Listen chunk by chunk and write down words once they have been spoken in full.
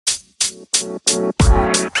Good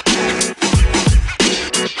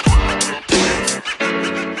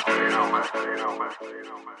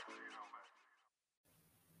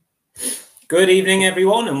evening,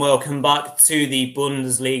 everyone, and welcome back to the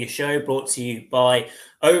Bundesliga show brought to you by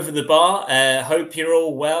Over the Bar. Hope you're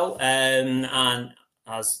all well, and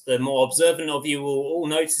as the more observant of you will all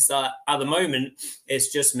notice that at the moment,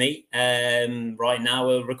 it's just me. Right now,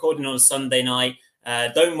 we're recording on a Sunday night.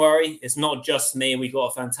 Don't worry, it's not just me. We've got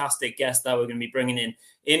a fantastic guest that we're going to be bringing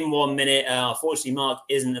in 1 minute. Unfortunately, Mark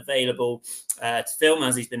isn't available to film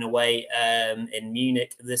as he's been away in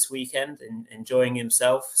Munich this weekend and enjoying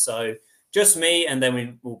himself. So just me, and then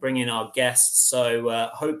we will bring in our guests. So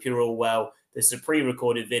hope you're all well. This is a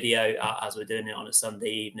pre-recorded video as we're doing it on a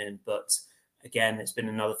Sunday evening. But again, it's been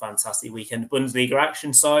another fantastic weekend of Bundesliga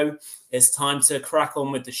action. So it's time to crack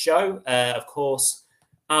on with the show. Of course,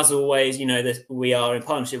 as always, you know, we are in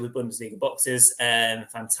partnership with Bundesliga Boxes,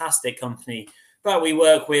 fantastic company that we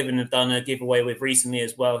work with and have done a giveaway with recently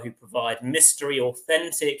as well, who provide mystery,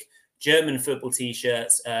 authentic German football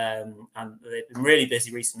T-shirts. And they've been really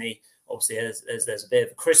busy recently. Obviously, as there's a bit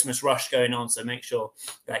of a Christmas rush going on, so make sure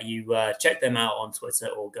that you check them out on Twitter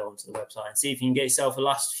or go onto the website and see if you can get yourself a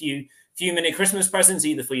last few minute Christmas presents,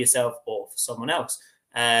 either for yourself or for someone else.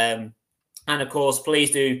 And of course, please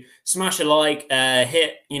do smash a like,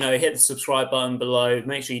 hit the subscribe button below.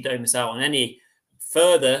 Make sure you don't miss out on any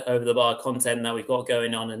further Over the Bar content that we've got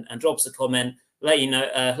going on, and drop us a comment. Let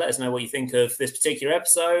us know what you think of this particular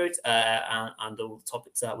episode and all the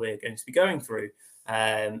topics that we're going to be going through.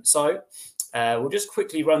 So we'll just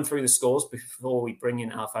quickly run through the scores before we bring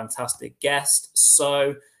in our fantastic guest.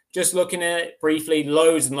 So just looking at it briefly,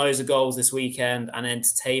 loads and loads of goals this weekend and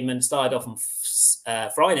entertainment. Started off on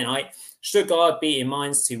Friday night. Stuttgart beating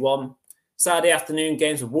Mainz 2-1. Saturday afternoon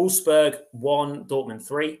games with Wolfsburg 1, Dortmund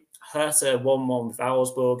 3. Hertha 1-1 with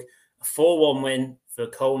Augsburg. A 4-1 win for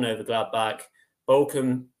Köln over Gladbach.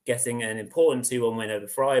 Bochum getting an important 2-1 win over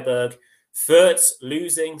Freiburg. Fürth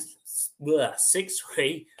losing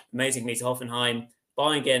 6-3, amazingly, to Hoffenheim.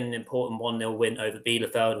 Bayern getting an important 1-0 win over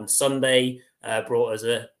Bielefeld on Sunday. Brought us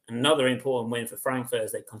another important win for Frankfurt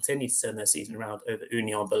as they continue to turn their season around over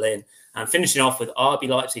Union Berlin. And finishing off with RB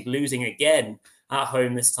Leipzig losing again at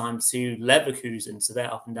home, this time to Leverkusen. So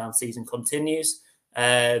their up and down season continues.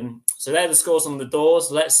 So they're the scores on the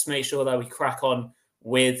doors. Let's make sure that we crack on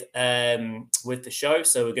with the show.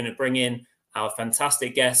 So we're going to bring in our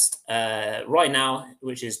fantastic guest right now,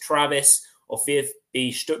 which is Travis of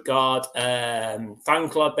VfB Stuttgart fan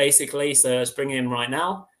club, basically. So let's bring him right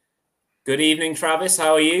now. Good evening, Travis.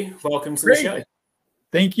 How are you? Welcome to the show.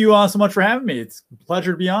 Thank you so much for having me. It's a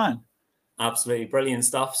pleasure to be on. Absolutely brilliant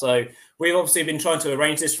stuff. So we've obviously been trying to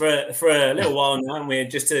arrange this for a little while now, and we're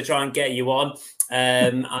just to try and get you on.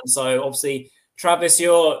 And so obviously, Travis,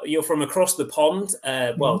 you're from across the pond.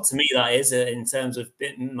 Well, to me that is, in terms of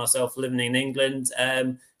myself living in England.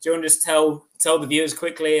 Do you want to just tell the viewers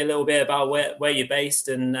quickly a little bit about where you're based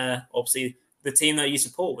and obviously the team that you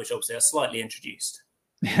support, which obviously I slightly introduced?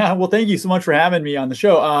 Yeah, well, thank you so much for having me on the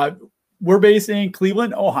show. We're based in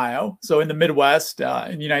Cleveland, Ohio, so in the Midwest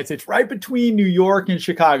in the United States, right between New York and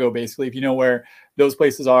Chicago, basically, if you know where those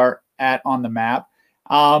places are at on the map.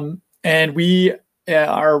 And we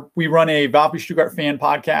run a VfB Stuttgart fan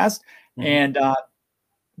podcast, and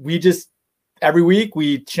we just every week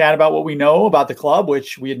we chat about what we know about the club,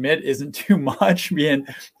 which we admit isn't too much, being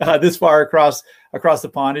this far across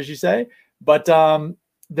the pond, as you say. But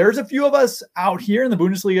there's a few of us out here, and the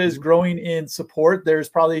Bundesliga is growing in support. There's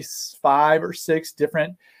probably 5 or 6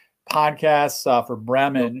 different podcasts for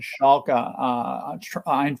Bremen, Schalke,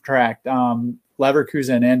 Eintracht,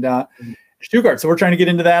 Leverkusen, and Stuttgart. So we're trying to get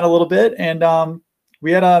into that a little bit, and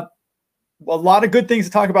we had a lot of good things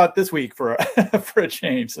to talk about this week for a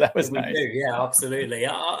change. So that was nice. Yeah, absolutely.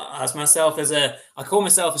 As myself, I call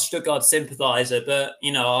myself a Stuttgart sympathizer, but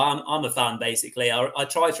I'm a fan basically. I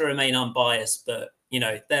try to remain unbiased, but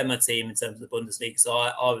they're my team in terms of the Bundesliga, so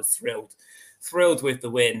I was thrilled with the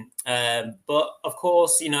win. But of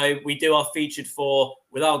course, we do our featured 4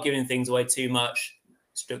 without giving things away too much.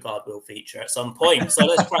 Stuttgart will feature at some point. So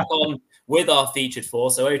let's crack on with our featured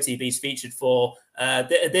 4. So OTB's featured 4.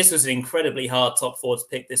 This was an incredibly hard top 4 to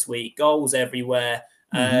pick this week. Goals everywhere.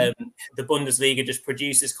 The Bundesliga just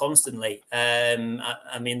produces constantly. I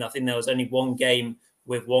think there was only one game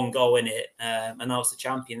with 1 goal in it, and that was the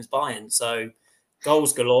champions Bayern. So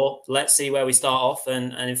goals galore. Let's see where we start off.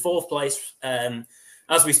 And in 4th place,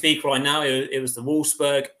 as we speak right now, it was the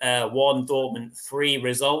Wolfsburg 1, Dortmund 3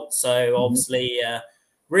 result. So obviously,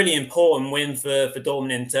 really important win for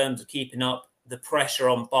Dortmund in terms of keeping up the pressure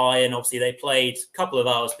on Bayern. Obviously, they played a couple of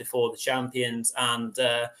hours before the champions, and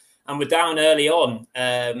and were down early on.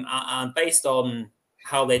 And based on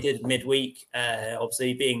how they did midweek,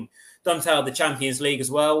 obviously being dumped out of the Champions League as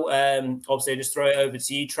well. Obviously, I just throw it over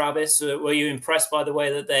to you, Travis. Were you impressed by the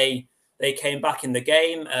way that they came back in the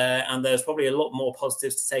game? And there's probably a lot more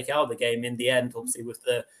positives to take out of the game in the end, obviously, with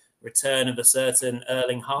the return of a certain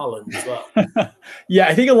Erling Haaland as well. Yeah,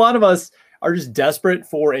 I think a lot of us are just desperate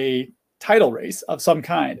for a title race of some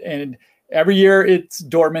kind. And every year it's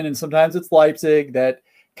Dortmund and sometimes it's Leipzig that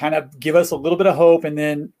kind of give us a little bit of hope. And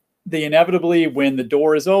then they inevitably, when the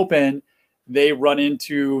door is open, they run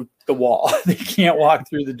into the wall. They can't walk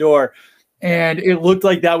through the door. And it looked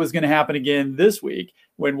like that was going to happen again this week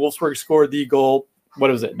when Wolfsburg scored the goal. What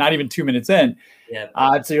was it? Not even 2 minutes in.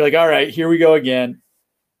 Yeah. So you're like, all right, here we go again.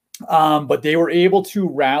 But they were able to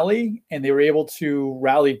rally, and they were able to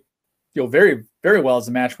rally, very, very well as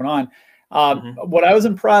the match went on. What I was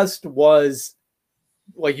impressed was,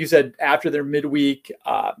 like you said, after their midweek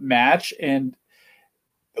match, and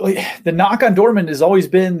the knock on Dortmund has always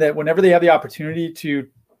been that whenever they have the opportunity to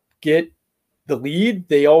get the lead,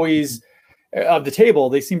 they always of the table,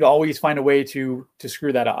 they seem to always find a way to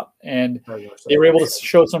screw that up. And they were able to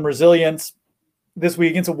show some resilience this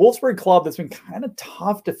week against a Wolfsburg club that's been kind of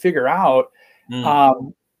tough to figure out.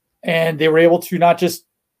 And they were able to not just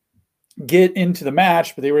get into the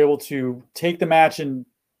match, but they were able to take the match, and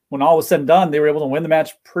when all was said and done, they were able to win the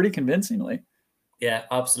match pretty convincingly. Yeah,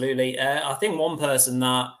 absolutely. I think one person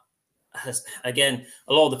that has, again,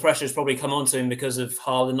 a lot of the pressure has probably come onto him because of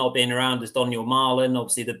Haaland not being around is Daniel Malen,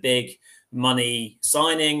 obviously the big money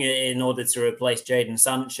signing in order to replace Jadon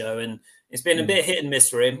Sancho. And it's been a bit hit and miss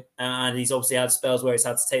for him. And he's obviously had spells where he's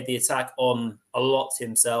had to take the attack on a lot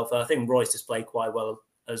himself. I think Royce has played quite well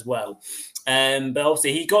as well. But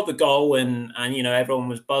obviously he got the goal and everyone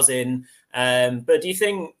was buzzing. But do you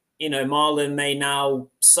think, Marlon may now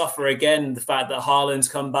suffer again the fact that Haaland's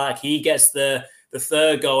come back? He gets the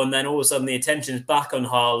third goal, and then all of a sudden the attention's back on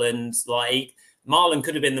Haaland. Like, Marlon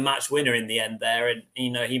could have been the match winner in the end there, and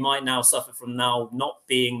he might now suffer from now not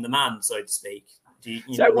being the man, so to speak. Would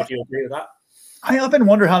you agree with that? I often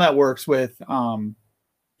wonder how that works with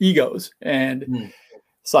egos and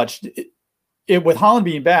such. With Haaland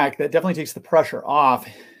being back, that definitely takes the pressure off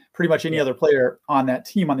pretty much any other player on that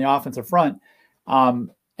team on the offensive front.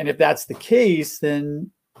 And if that's the case, then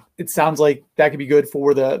it sounds like that could be good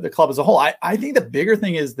for the club as a whole. I think the bigger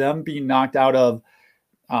thing is them being knocked out of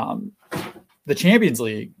the Champions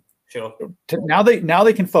League. Sure. Now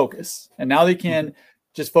they can focus, and now they can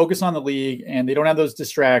just focus on the league, and they don't have those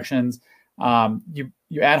distractions. You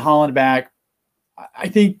add Haaland back. I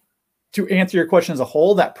think, to answer your question as a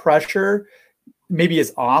whole, that pressure maybe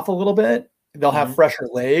is off a little bit. They'll have fresher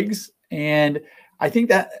legs, and I think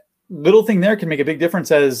that little thing there can make a big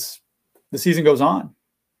difference as the season goes on.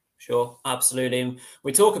 Sure, absolutely.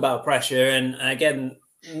 We talk about pressure, and again,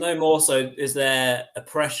 no more so is there a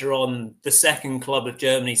pressure on the second club of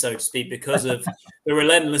Germany, so to speak, because of the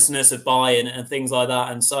relentlessness of Bayern and things like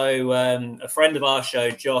that. And so a friend of our show,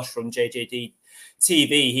 Josh from JJD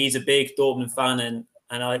TV, he's a big Dortmund fan,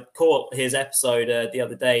 and I caught his episode the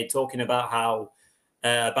other day talking about how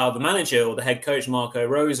about the manager or the head coach, Marco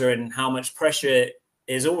Rose, and how much pressure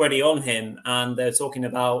is already on him. And they're talking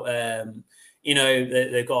about,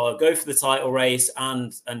 they've got to go for the title race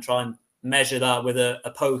and try and measure that with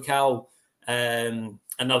a Pokal,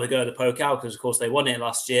 another go at the Pokal, because, of course, they won it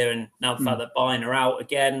last year. And now the fact that Bayern are out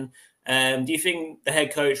again. Do you think the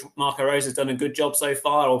head coach, Marco Rose, has done a good job so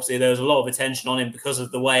far? Obviously, there was a lot of attention on him because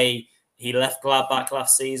of the way he left Gladbach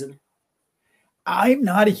last season. I'm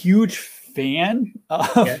not a huge fan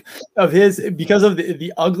of his because of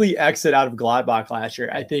the ugly exit out of Gladbach last year.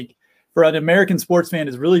 I think for an American sports fan,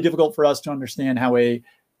 it's really difficult for us to understand how a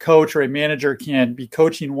coach or a manager can be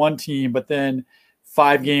coaching one team, but then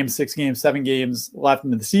 5 games, 6 games, 7 games left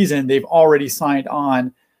into the season, they've already signed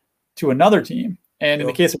on to another team. And in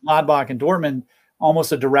the case of Gladbach and Dortmund,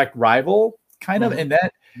 almost a direct rival kind of, and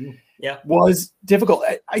that was difficult.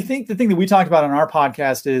 I think the thing that we talked about on our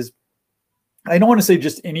podcast is, I don't want to say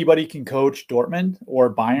just anybody can coach Dortmund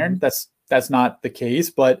or Bayern. That's not the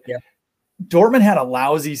case, but Dortmund had a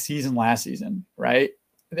lousy season last season, right?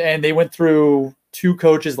 And they went through 2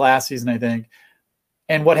 coaches last season, I think.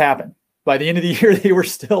 And what happened? By the end of the year, they were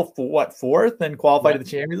still, fourth and qualified to the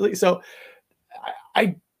Champions League. So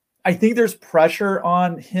I think there's pressure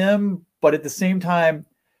on him, but at the same time,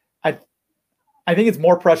 I think it's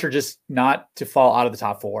more pressure just not to fall out of the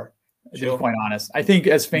top 4, to be quite honest. I think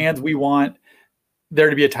as fans, we want there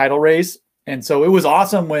to be a title race. And so it was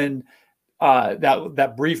awesome when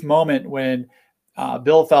that brief moment when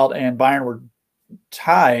Bielefeld and Bayern were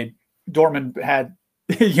tied, Dortmund had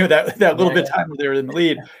that little bit of time where they were in the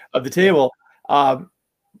lead of the table. But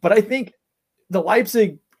I think the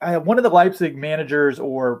Leipzig, one of the Leipzig managers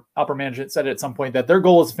or upper management said at some point that their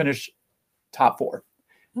goal is to finish top 4.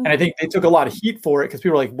 And I think they took a lot of heat for it because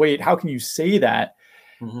people were like, wait, how can you say that?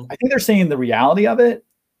 I think they're saying the reality of it.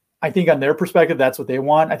 I think on their perspective, that's what they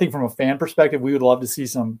want. I think from a fan perspective, we would love to see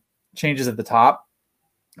some changes at the top.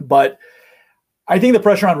 But I think the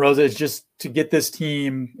pressure on Rosa is just to get this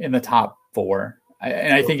team in the top 4.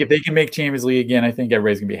 And I think if they can make Champions League again, I think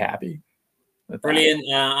everybody's going to be happy. Brilliant.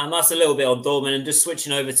 And that's a little bit on Dortmund. And just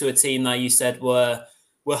switching over to a team that you said were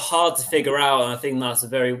hard to figure out. And I think that's a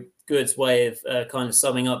very good way of kind of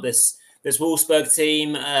summing up this Wolfsburg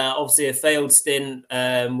team. Obviously a failed stint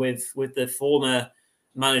with the former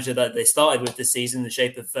manager that they started with this season in the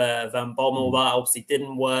shape of Van Bommel. That obviously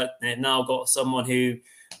didn't work. They've now got someone who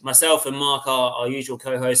myself and Mark, our usual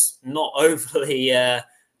co-host, not overly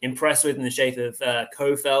impressed with in the shape of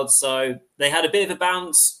Kofeld. So they had a bit of a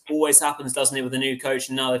bounce. Always happens, doesn't it, with a new coach?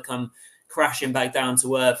 And now they've come crashing back down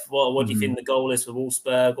to earth. What do you think the goal is for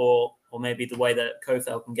Wolfsburg, or maybe the way that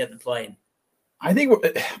Kofeld can get them playing? I think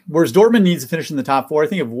whereas Dortmund needs to finish in the top 4, I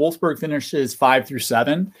think if Wolfsburg finishes 5 through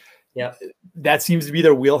 7, that seems to be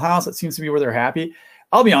their wheelhouse. That seems to be where they're happy.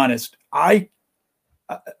 I'll be honest. A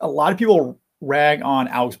lot of people rag on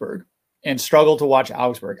Augsburg and struggle to watch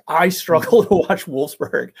Augsburg. I struggle to watch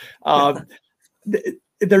Wolfsburg.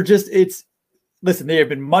 Listen, they have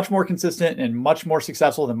been much more consistent and much more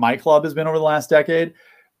successful than my club has been over the last decade.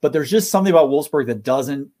 But there's just something about Wolfsburg that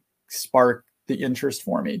doesn't spark the interest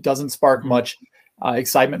for me. It doesn't spark much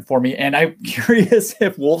excitement for me. And I'm curious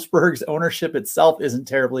if Wolfsburg's ownership itself isn't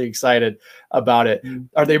terribly excited about it.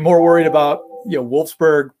 Are they more worried about,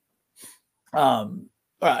 Wolfsburg,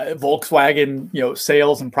 Volkswagen,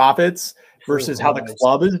 sales and profits versus how the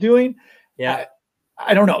club is doing? Yeah.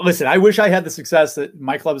 I don't know. Listen, I wish I had the success that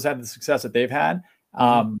my club has had, the success that they've had.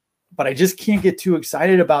 But I just can't get too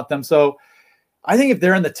excited about them. So I think if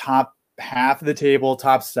they're in the top half of the table,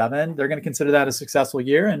 top 7, they're going to consider that a successful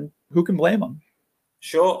year, and who can blame them?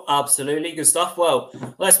 Sure, absolutely. Good stuff. Well,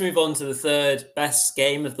 let's move on to the third best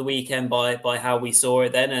game of the weekend by how we saw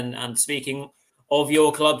it then. And speaking of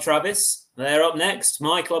your club, Travis, they're up next.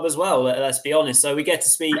 My club as well, let's be honest. So we get to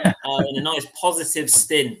speak in a nice positive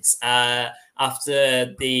stint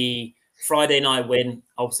after the Friday night win,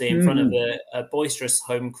 obviously in front of a boisterous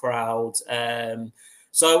home crowd.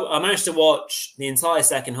 So I managed to watch the entire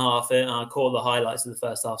second half and I caught the highlights of the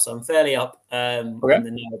first half. So I'm fairly up in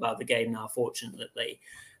the know about the game now, fortunately.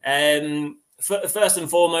 First and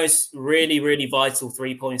foremost, really, really vital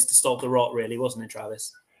 3 points to stop the rot, really, wasn't it,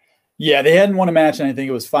 Travis? Yeah, they hadn't won a match, and I think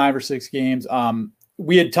it was 5 or 6 games.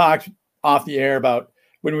 We had talked off the air about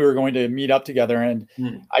when we were going to meet up together, and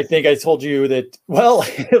I think I told you that, well,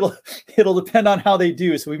 it'll depend on how they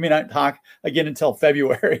do. So we may not talk again until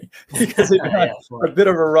February because they've been on a bit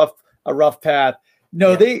of a rough path.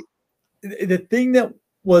 No, the thing that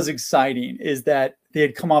was exciting is that they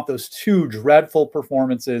had come off those 2 dreadful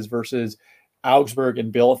performances versus Augsburg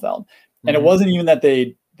and Bielefeld, and it wasn't even that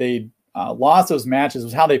they lost those matches. It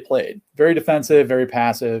was how they played. Very defensive, very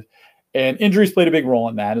passive, and injuries played a big role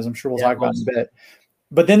in that, as I'm sure we'll talk about in a bit.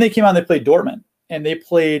 But then they came out and they played Dortmund, and they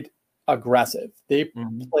played aggressive. They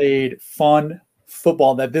played fun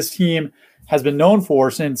football that this team has been known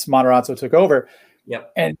for since Matarazzo took over.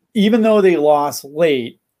 Yep. And even though they lost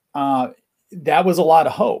late, that was a lot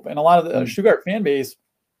of hope. And a lot of the Stuttgart fan base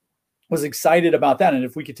was excited about that. And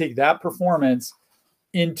if we could take that performance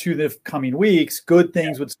into the coming weeks, good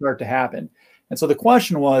things would start to happen. And so the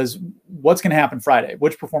question was, what's going to happen Friday?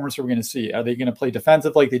 Which performance are we going to see? Are they going to play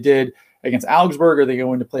defensive like they did against Augsburg? Or are they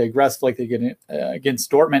going to play aggressive like they did against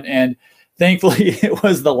Dortmund? And thankfully, it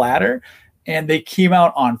was the latter. And they came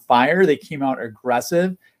out on fire. They came out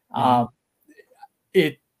aggressive.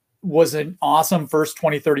 It was an awesome first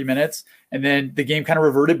 20, 30 minutes. And then the game kind of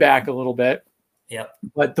reverted back a little bit. Yeah.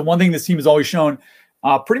 But the one thing this team has always shown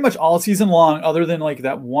pretty much all season long, other than like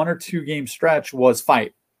that 1 or 2 game stretch, was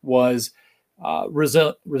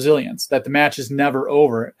resilience, that the match is never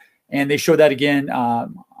over. And they showed that again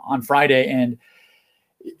on Friday. And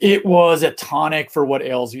it was a tonic for what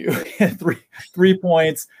ails you. 3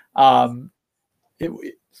 points for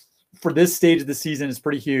this stage of the season is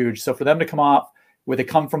pretty huge. So for them to come off with a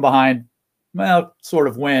come from behind, well, sort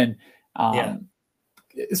of win,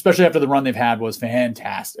 especially after the run they've had, was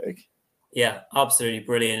fantastic. Yeah, absolutely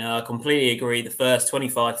brilliant. I completely agree. The first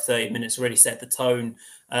 25 to 30 minutes really set the tone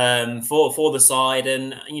for the side,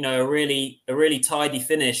 and a really tidy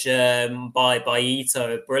finish by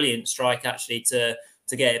Ito. A brilliant strike actually to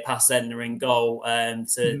get it past Zentner in goal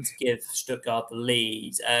to give Stuttgart the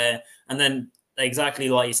lead. And then exactly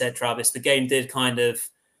like you said, Travis, the game did kind of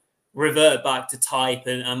revert back to type,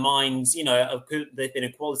 and Mainz, they've been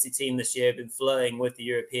a quality team this year, been flirting with the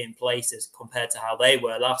European places compared to how they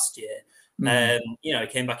were last year.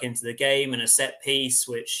 Came back into the game and a set piece,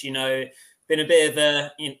 which, been a bit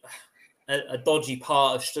of a dodgy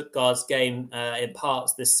part of Stuttgart's game in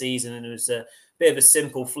parts this season. And it was a bit of a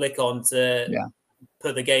simple flick on to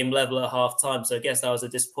put the game level at half time. So I guess that was a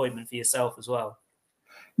disappointment for yourself as well.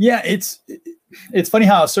 Yeah, it's funny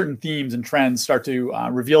how certain themes and trends start to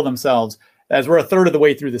reveal themselves as we're a third of the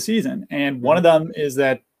way through the season. And one of them is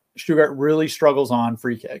that Stuttgart really struggles on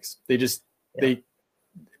free kicks. They just,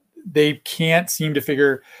 they can't seem to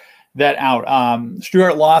figure that out.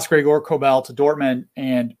 Stuttgart lost Gregor Kobel to Dortmund,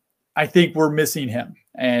 and I think we're missing him.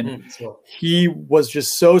 And he was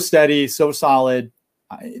just so steady, so solid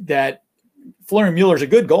that Florian Mueller's a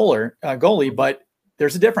good goalie, but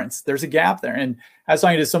there's a difference. There's a gap there. And I was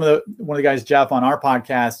talking to one of the guys, Jeff, on our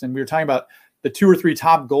podcast, and we were talking about the 2 or 3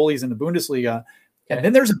 top goalies in the Bundesliga. And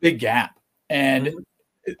then there's a big gap. And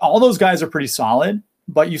all those guys are pretty solid.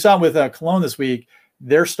 But you saw with Cologne this week,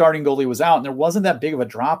 their starting goalie was out, and there wasn't that big of a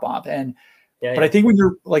drop off. And but I think when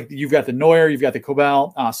you're like, you've got the Neuer, you've got the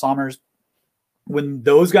Kobel, Sommers, when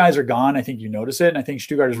those guys are gone, I think you notice it. And I think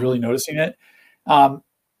Stuttgart is really noticing it.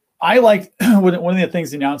 I like one of the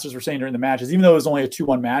things the announcers were saying during the match is, even though it was only a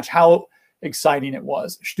 2-1 match, how exciting it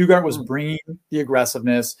was. Stuttgart was bringing the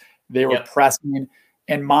aggressiveness. They were pressing,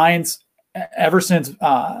 and Mainz, ever since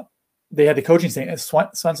they had the coaching thing,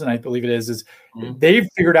 Swenson, I believe it is they've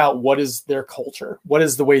figured out what is their culture, what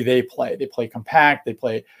is the way they play. They play compact. They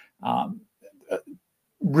play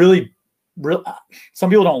really, some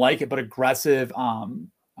people don't like it, but aggressive,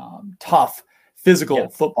 tough, physical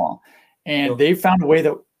football. And they've found a way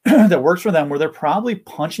that that works for them, where they're probably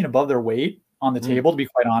punching above their weight on the table, to be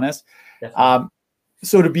quite honest.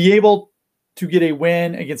 So to be able to get a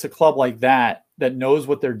win against a club like that knows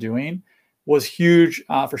what they're doing was huge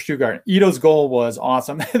for Stuttgart. Ito's goal was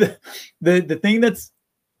awesome. The thing that's,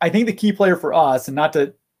 I think, the key player for us, and not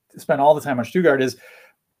to spend all the time on Stuttgart, is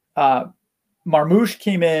Marmoush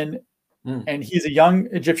came in, and he's a young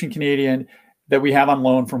Egyptian Canadian that we have on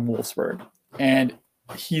loan from Wolfsburg. And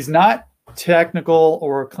he's not technical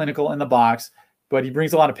or clinical in the box, but he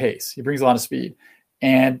brings a lot of pace. He brings a lot of speed.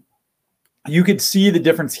 And you could see the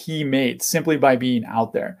difference he made simply by being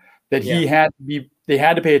out there, that they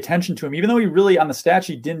had to pay attention to him, even though he really on the stat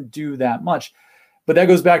sheet didn't do that much. But that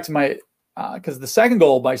goes back to my, because the second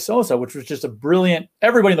goal by Sosa, which was just a brilliant,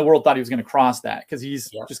 everybody in the world thought he was going to cross that, because he's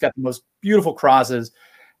just got the most beautiful crosses.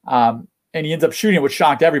 And he ends up shooting it, which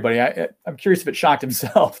shocked everybody. I'm curious if it shocked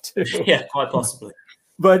himself too. Yeah, quite possibly.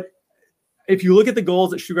 But if you look at the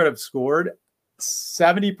goals that Stuttgart have scored,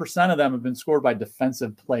 70% of them have been scored by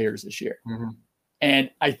defensive players this year. And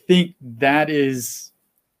I think that is,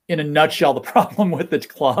 in a nutshell, the problem with the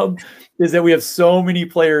club, is that we have so many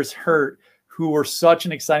players hurt who were such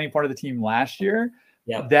an exciting part of the team last year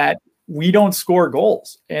that we don't score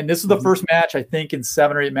goals. And this is the first match, I think, in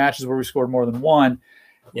 7 or 8 matches where we scored more than one.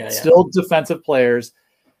 Still defensive players.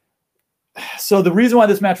 So the reason why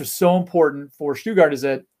this match was so important for Stuttgart is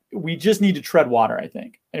that we just need to tread water, I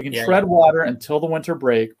think. And we can tread water until the winter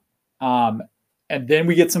break. And then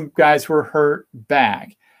we get some guys who are hurt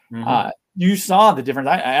back. You saw the difference.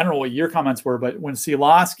 I don't know what your comments were, but when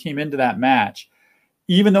Silas came into that match,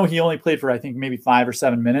 even though he only played for, I think, maybe 5 or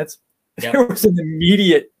 7 minutes, there was an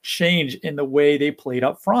immediate change in the way they played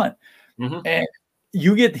up front. And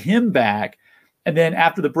you get him back, and then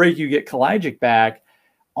after the break, you get Kalajic back.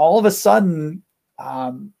 All of a sudden,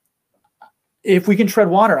 if we can tread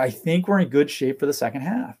water, I think we're in good shape for the second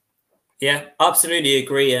half. Yeah, absolutely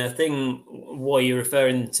agree. I think what you're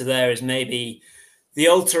referring to there is maybe the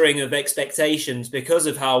altering of expectations because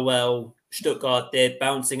of how well Stuttgart did,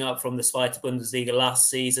 bouncing up from the Zweite Bundesliga last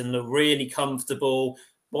season. They're really comfortable.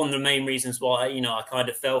 One of the main reasons why, I kind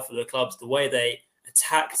of fell for the clubs, the way they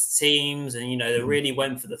attacked teams, and, they really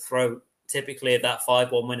went for the throat. Typically at that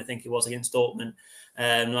 5-1 win, I think it was against Dortmund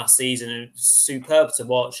last season. It was superb to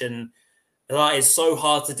watch. And that is so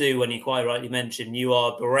hard to do when you quite rightly mentioned you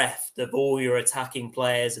are bereft of all your attacking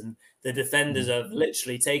players, and the defenders have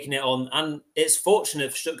literally taken it on. And it's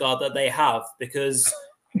fortunate for Stuttgart that they have, because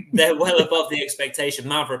they're well above the expectation.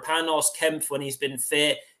 Mavropanos, Kempf when he's been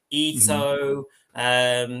fit, Ito.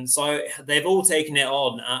 So they've all taken it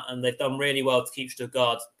on, and they've done really well to keep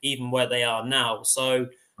Stuttgart even where they are now. So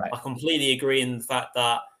I completely agree in the fact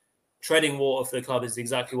that treading water for the club is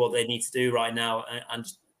exactly what they need to do right now, and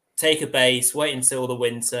take a base, wait until the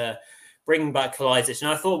winter, bringing back Kalajdzic.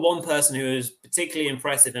 And I thought one person who was particularly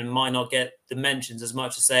impressive and might not get the mentions as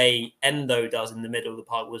much as, say, Endo does in the middle of the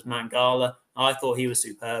park was Mangala. I thought he was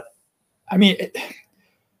superb. I mean,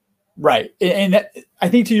 right. And that, I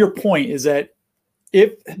think to your point is that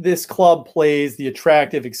if this club plays the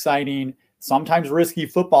attractive, exciting, sometimes risky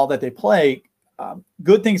football that they play,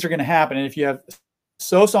 good things are going to happen. And if you have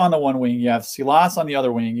Sosa on the one wing, you have Silas on the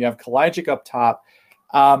other wing, you have Kalajdzic up top,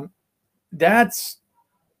 that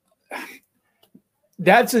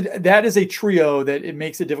is a trio that it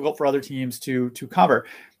makes it difficult for other teams to cover.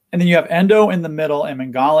 And then you have Endo in the middle and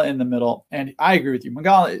Mangala in the middle. And I agree with you.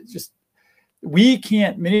 Mangala, just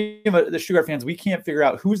many of the Stuttgart fans, we can't figure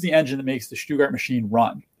out who's the engine that makes the Stuttgart machine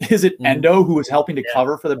run. Is it Endo, who is helping to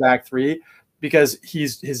cover for the back three because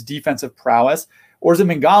he's his defensive prowess? Or is it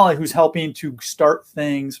Mangala who's helping to start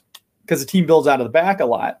things because the team builds out of the back a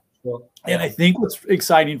lot? And I think what's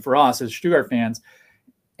exciting for us as Stuttgart fans,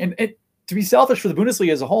 and to be selfish for the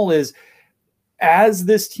Bundesliga as a whole, is as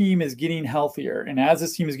this team is getting healthier and as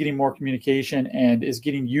this team is getting more communication and is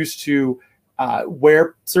getting used to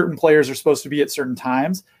where certain players are supposed to be at certain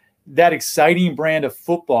times, that exciting brand of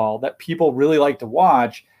football that people really like to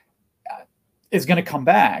watch is going to come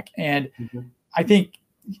back. And I think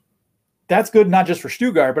that's good, not just for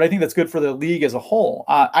Stuttgart, but I think that's good for the league as a whole.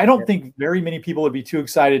 I don't think very many people would be too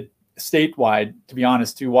excited statewide, to be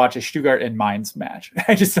honest, to watch a Stuttgart and Mainz match.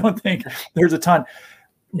 I just don't think there's a ton.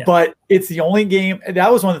 But it's the only game.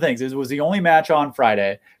 That was one of the things. It was the only match on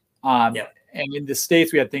Friday. And in the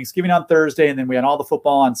States, we had Thanksgiving on Thursday, and then we had all the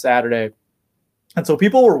football on Saturday. And so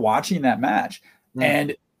people were watching that match.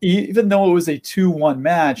 And even though it was a 2-1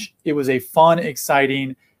 match, it was a fun,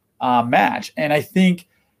 exciting match. And I think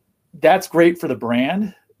that's great for the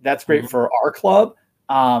brand. That's great for our club.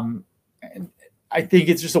 And I think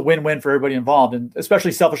it's just a win-win for everybody involved, and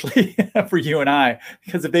especially selfishly for you and I,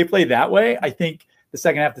 because if they play that way, I think the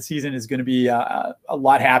second half of the season is going to be a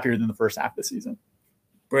lot happier than the first half of the season.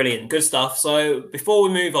 Brilliant. Good stuff. So before we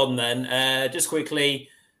move on then, just quickly,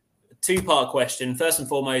 two-part question. First and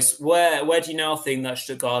foremost, where do you now think that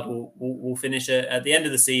Stuttgart will finish at the end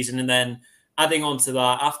of the season? And then adding on to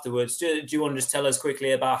that afterwards, do you want to just tell us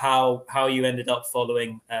quickly about how you ended up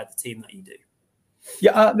following the team that you do?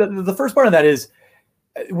 Yeah, the first part of that is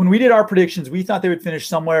when we did our predictions, we thought they would finish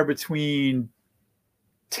somewhere between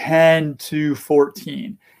 10 to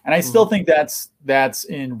 14. And I still think that's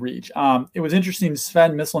in reach. It was interesting.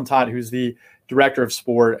 Sven Mislintat, who's the director of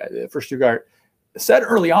sport for Stuttgart, said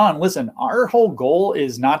early on, listen, our whole goal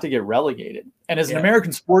is not to get relegated. And as an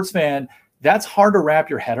American sports fan, that's hard to wrap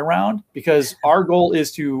your head around because our goal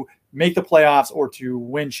is to make the playoffs or to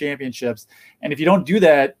win championships. And if you don't do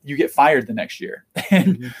that, you get fired the next year.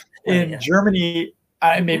 And in Germany,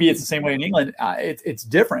 maybe it's the same way in England. It's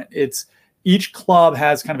different. Each club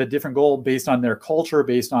has kind of a different goal based on their culture,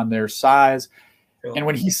 based on their size. And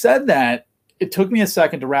when he said that, it took me a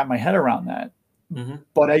second to wrap my head around that.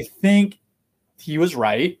 But I think he was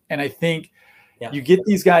right. And I think you get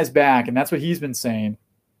these guys back, and that's what he's been saying,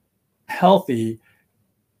 healthy.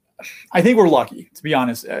 I think we're lucky, to be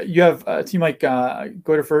honest. You have a team like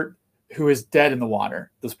Goederfurt, who is dead in the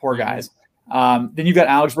water, those poor guys. Then you've got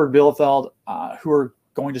Augsburg, Bielefeld, who are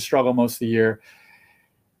going to struggle most of the year.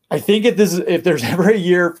 I think if there's ever a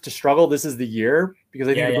year to struggle, this is the year, because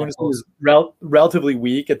I think the Bundesliga is relatively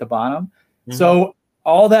weak at the bottom. So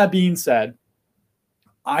all that being said,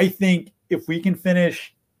 I think if we can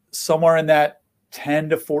finish somewhere in that 10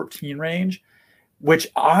 to 14 range, which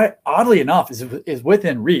oddly enough is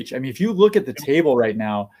within reach. I mean, if you look at the table right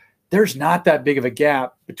now, there's not that big of a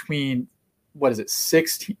gap between,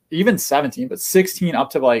 16, even 17, but 16 up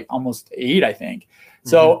to like almost 8, I think.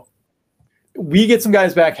 So we get some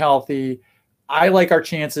guys back healthy. I like our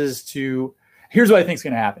chances to, here's what I think is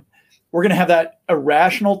going to happen. We're going to have that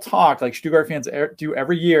irrational talk like Stuttgart fans do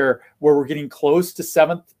every year, where we're getting close to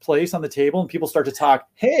 7th place on the table and people start to talk,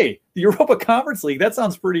 hey, the Europa Conference League, that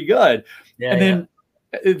sounds pretty good. And then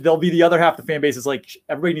there'll be the other half of the fan base is like,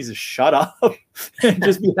 everybody needs to shut up and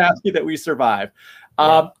just be happy that we survive.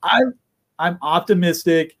 I'm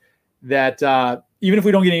optimistic that even if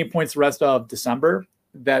we don't get any points the rest of December,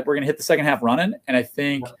 that we're going to hit the second half running. And I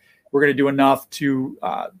think we're going to do enough to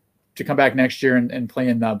come back next year and play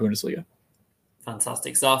in the Bundesliga.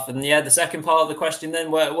 Fantastic stuff. And the second part of the question then,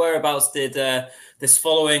 whereabouts did this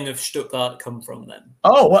following of Stuttgart come from then?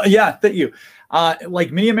 Oh, well, yeah, thank you.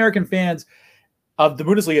 Like many American fans of the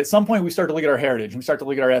Bundesliga, at some point we start to look at our heritage. We start to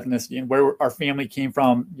look at our ethnicity and where our family came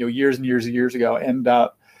from, years and years and years ago. And if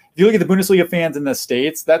you look at the Bundesliga fans in the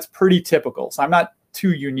States, that's pretty typical. So I'm not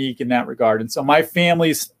too unique in that regard. And so my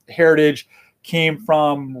family's heritage came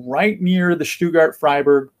from right near the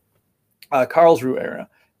Stuttgart-Freiburg Karlsruhe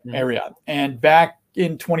area. And back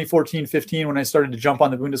in 2014-15, when I started to jump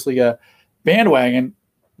on the Bundesliga bandwagon,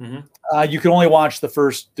 you could only watch the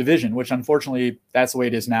first division, which unfortunately that's the way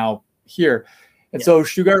it is now here. And so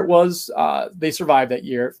Stuttgart they survived that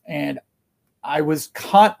year. And I was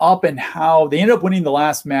caught up in how they ended up winning the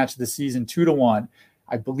last match of the season 2-1,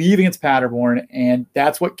 I believe against Paderborn. And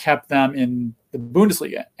that's what kept them in the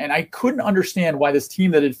Bundesliga. And I couldn't understand why this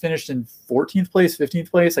team that had finished in 14th place,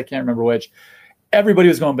 15th place, I can't remember which, everybody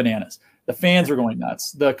was going bananas. The fans were going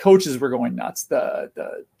nuts. The coaches were going nuts.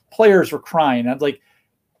 The players were crying. I was like,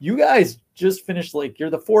 you guys just finished, like, you're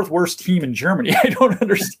the fourth worst team in Germany. I don't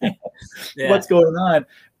understand what's going on.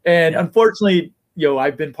 And unfortunately,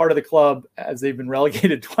 I've been part of the club as they've been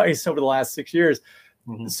relegated twice over the last 6 years.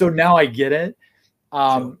 So now I get it.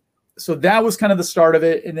 So that was kind of the start of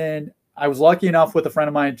it. And then I was lucky enough with a friend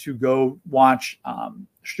of mine to go watch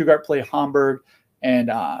Stuttgart play Hamburg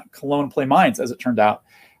and Cologne play Mainz, as it turned out,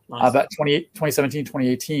 about 2017,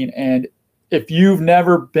 2018. And if you've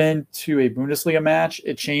never been to a Bundesliga match,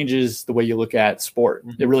 it changes the way you look at sport.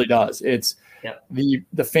 It really does. It's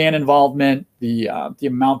the fan involvement, the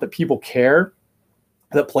amount that people care,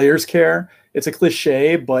 that players care. It's a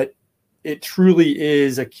cliche, but it truly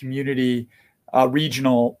is a community,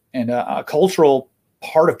 regional, and a cultural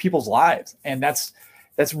part of people's lives. And that's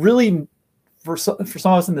really for some of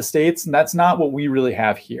us in the States, and that's not what we really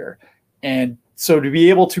have here. And so to be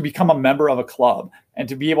able to become a member of a club and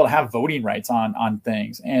to be able to have voting rights on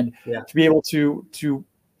things and to be able to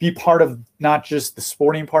be part of not just the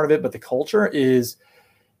sporting part of it, but the culture is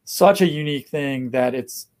such a unique thing that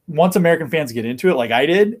it's, once American fans get into it, like I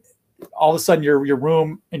did, all of a sudden your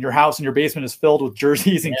room in your house in your basement is filled with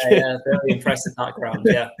jerseys and kids. Very impressive background,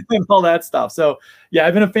 and all that stuff. So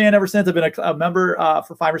I've been a fan ever since. I've been a member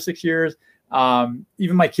for 5 or 6 years.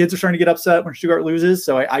 Even my kids are starting to get upset when Stuttgart loses.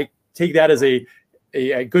 So I take that as a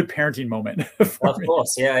good parenting moment. Of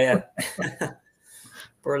course.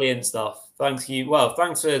 Brilliant stuff. Thank you. Well,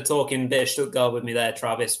 thanks for talking a bit of Stuttgart with me there,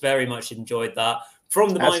 Travis. Very much enjoyed that.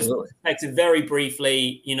 From the Mainz perspective, very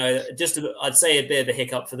briefly, I'd say a bit of a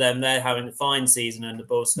hiccup for them. They're having a fine season under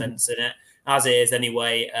Bo Svensson, as it is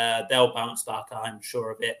anyway. They'll bounce back, I'm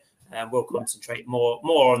sure of it. We'll concentrate more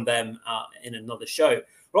on them in another show.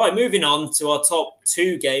 Right, moving on to our top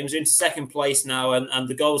 2 games. We're into second place now, and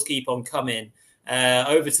the goals keep on coming.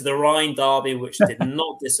 Over to the Rhine Derby, which did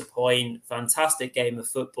not disappoint. Fantastic game of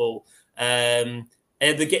football.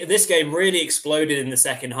 This game really exploded in the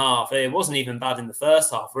second half. It wasn't even bad in the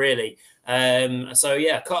first half, really.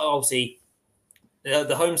 Obviously,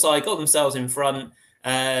 the home side got themselves in front.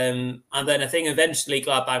 And then I think eventually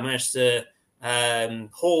Gladbach managed to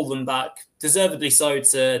haul them back, deservedly so,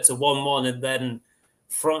 to 1-1. And then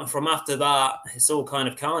from after that, it's all kind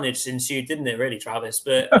of carnage ensued, didn't it, really, Travis?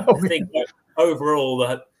 But I think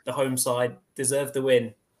overall, the home side deserved the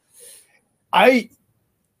win.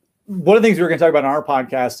 One of the things we're going to talk about on our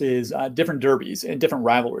podcast is different derbies and different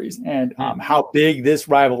rivalries and how big this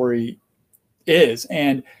rivalry is.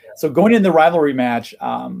 And so going into the rivalry match,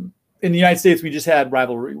 in the United States, we just had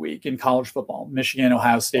rivalry week in college football. Michigan,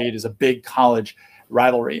 Ohio State is a big college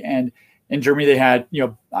rivalry. And in Germany, they had,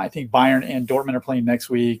 I think Bayern and Dortmund are playing next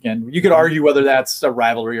week. And you could argue whether that's a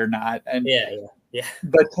rivalry or not. And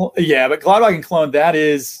But Gladbach and Cologne, that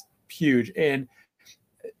is huge. And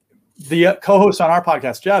the co-host on our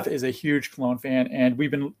podcast, Jeff, is a huge Cologne fan, and we've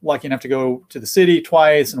been lucky enough to go to the city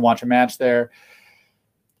twice and watch a match there.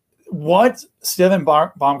 What Steven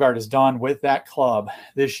Baumgart has done with that club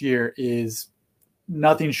this year is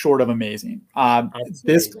nothing short of amazing.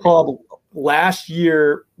 This club last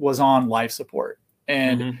year was on life support,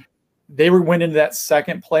 and they went into that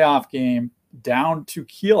second playoff game down to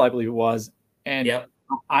Kiel, I believe it was, and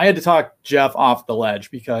I had to talk Jeff off the ledge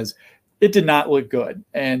because it did not look good.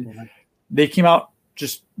 And they came out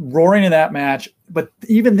just roaring in that match. But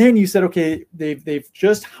even then you said, okay, they've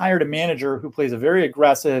just hired a manager who plays a very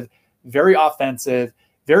aggressive, very offensive,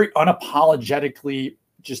 very unapologetically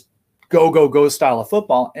just go style of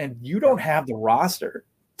football. And you don't have the roster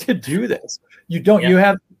to do this. You don't. You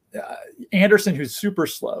have Anderson, who's super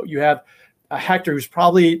slow. You have Hector, who's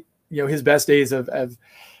probably, his best days have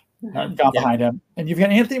gone behind him. And you've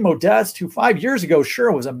got Anthony Modeste, who 5 years ago,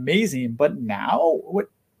 sure, was amazing, but now what?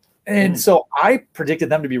 And so I predicted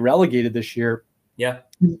them to be relegated this year.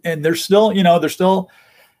 And they're still, they're still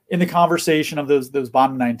in the conversation of those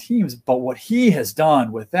bottom 9 teams. But what he has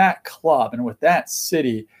done with that club and with that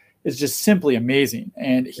city is just simply amazing.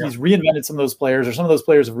 And he's reinvented some of those players, or some of those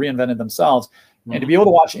players have reinvented themselves. And to be able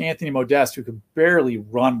to watch Anthony Modeste, who could barely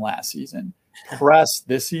run last season, press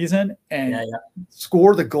this season and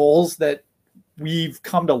score the goals that we've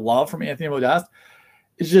come to love from Anthony Modeste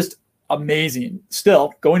is just amazing.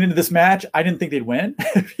 Still, going into this match, I didn't think they'd win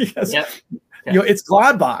because it's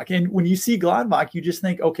Gladbach. And when you see Gladbach, you just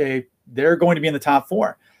think, okay, they're going to be in the top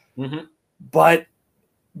 4. Mm-hmm. But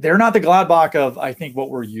they're not the Gladbach of, I think, what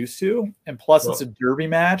we're used to. And plus, it's a derby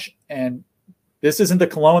match. And this isn't the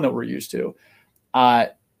Cologne that we're used to.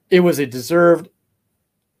 It was a deserved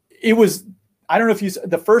 – it was – I don't know if you –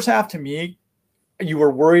 the first half, to me, you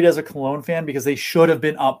were worried as a Cologne fan because they should have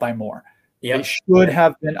been up by more. Yep. They should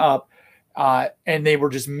have been up. And they were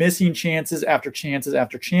just missing chances after chances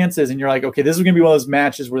after chances. And you're like, okay, this is going to be one of those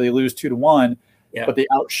matches where they lose 2-1, but they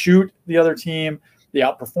outshoot the other team. They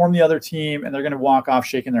outperform the other team, and they're going to walk off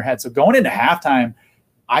shaking their head. So going into halftime,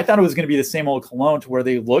 I thought it was going to be the same old Cologne to where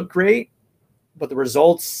they look great, but the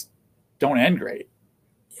results don't end great.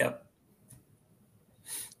 Yep.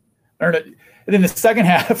 And then the second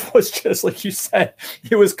half was just like you said,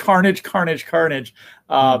 it was carnage. And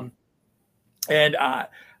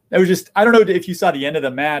it was just, I don't know if you saw the end of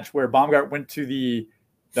the match where Baumgart went to the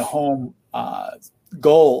home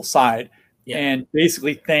goal side and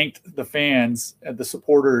basically thanked the fans and the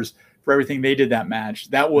supporters for everything they did that match.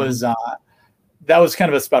 That was kind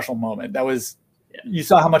of a special moment. That was, you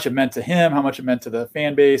saw how much it meant to him, how much it meant to the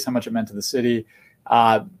fan base, how much it meant to the city.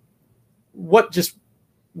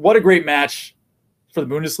 What a great match for the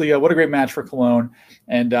Bundesliga. What a great match for Cologne.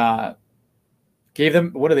 And gave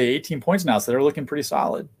them, 18 points now. So they're looking pretty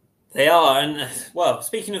solid. They are. And, well,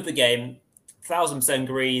 speaking of the game, 1,000%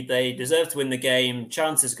 agree. They deserve to win the game.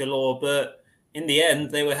 Chances galore. But in the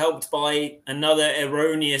end, they were helped by another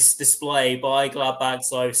erroneous display by Gladbach.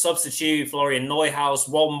 So substitute Florian Neuhaus,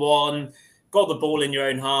 1-1. Got the ball in your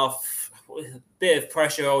own half. A bit of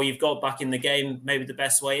pressure. Oh, you've got back in the game. Maybe the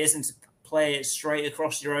best way isn't to play it straight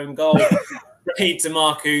across your own goal. Straight to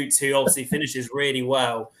Mark Uth, who obviously finishes really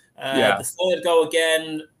well. The third goal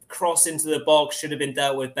again, cross into the box, should have been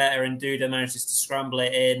dealt with better, and Duda manages to scramble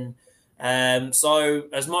it in. So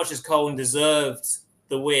as much as Cologne deserved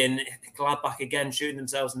the win, Gladbach again shooting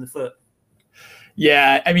themselves in the foot.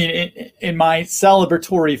 Yeah, I mean, in my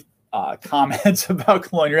celebratory comments about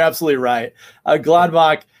Cologne, you're absolutely right.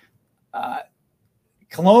 Gladbach,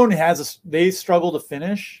 Cologne they struggle to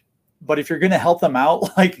finish, but if you're going to help them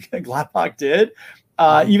out like Gladbach did,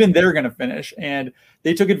 even they're going to finish. And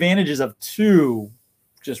they took advantages of 2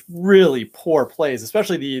 just really poor plays,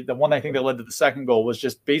 especially the one I think that led to the second goal was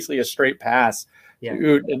just basically a straight pass.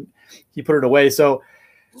 And he put it away. So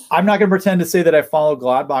I'm not going to pretend to say that I follow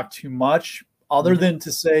Gladbach too much, other than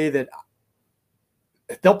to say that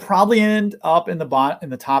they'll probably end up in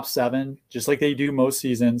the top 7, just like they do most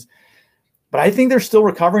seasons. But I think they're still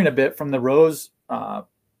recovering a bit from the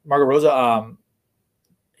Margot Rosa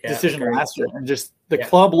decision last year, and just the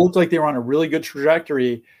club looked like they were on a really good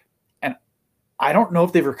trajectory, and I don't know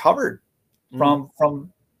if they've recovered from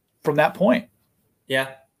that point.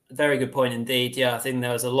 Yeah, very good point indeed. Yeah, I think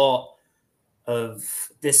there was a lot of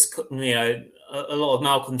this, a lot of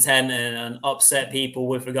malcontent and upset people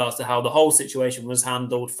with regards to how the whole situation was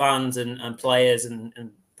handled, fans and players and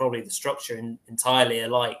probably the structure entirely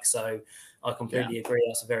alike. So I completely agree.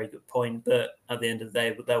 That's a very good point. But at the end of the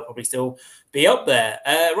day, they'll probably still be up there.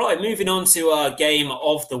 Right, moving on to our game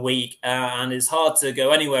of the week. And it's hard to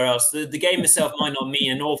go anywhere else. The game itself might not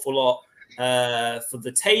mean an awful lot for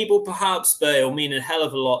the table, perhaps, but it'll mean a hell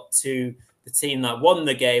of a lot to the team that won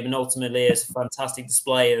the game. And ultimately, it's a fantastic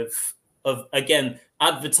display of again,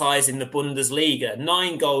 advertising the Bundesliga.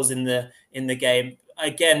 9 goals in the game.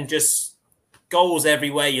 Again, just goals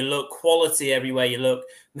everywhere you look, quality everywhere you look.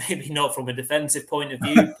 Maybe not from a defensive point of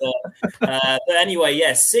view, but anyway,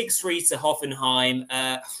 6-3 to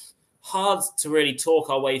Hoffenheim. Hard to really talk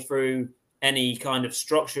our way through any kind of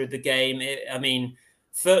structure of the game.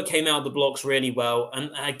 Fürth came out of the blocks really well.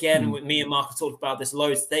 And again, me and Mark have talked about this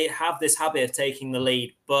loads. They have this habit of taking the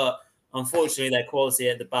lead, but unfortunately their quality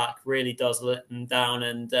at the back really does let them down.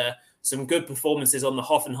 And some good performances on the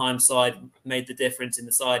Hoffenheim side made the difference in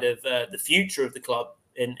the side of the future of the club.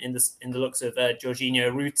 In the looks of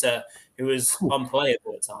Jorginho Ruta, who was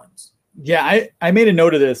unplayable at times. Yeah, I made a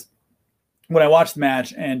note of this when I watched the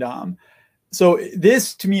match, and so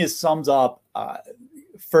this to me sums up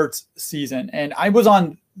Fürth's season. And I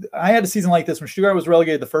had a season like this when Stuttgart was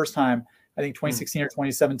relegated the first time, I think 2016 or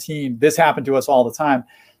 2017. This happened to us all the time.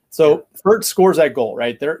 So Fürth scores that goal,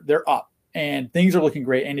 right? They're up, and things are looking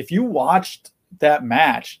great. And if you watched that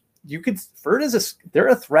match, Fürth they're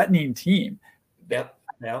a threatening team. Yep.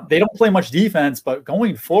 Yeah. They don't play much defense, but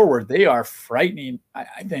going forward, they are frightening,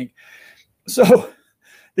 I think. So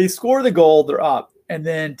they score the goal, they're up. And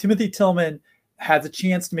then Timothy Tillman has a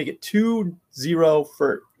chance to make it 2-0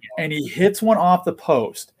 Fürth, and he hits one off the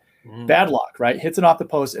post. Bad luck, right? Hits it off the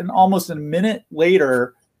post, and almost a minute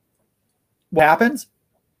later, what happens?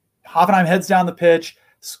 Hoffenheim heads down the pitch,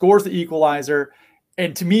 scores the equalizer,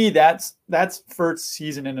 and to me, that's Fürth's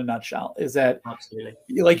season in a nutshell. Is that absolutely,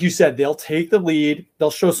 like you said, they'll take the lead,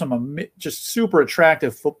 they'll show some just super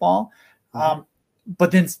attractive football,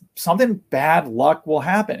 but then something bad luck will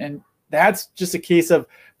happen, and that's just a case of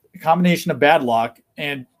a combination of bad luck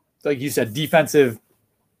and, like you said, defensive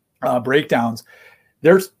breakdowns.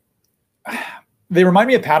 They remind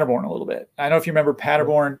me of Paderborn a little bit. I don't know if you remember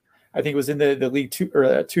Paderborn. I think it was in the league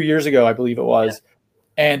 2 years ago, I believe it was.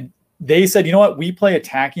 Yeah. And they said, you know what, we play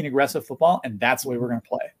attacking, aggressive football, and that's the way we're going to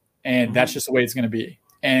play. And that's just the way it's going to be.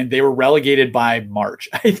 And they were relegated by March,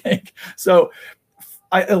 I think. So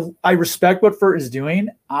I respect what Fürth is doing.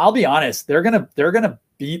 I'll be honest, they're gonna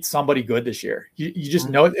beat somebody good this year. You just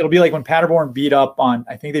know it. It'll be like when Paderborn beat up on,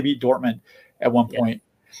 I think they beat Dortmund at one point.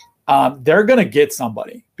 They're gonna get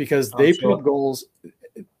somebody because they put up goals.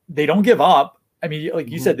 They don't give up. I mean, like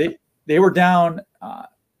you said, they were down.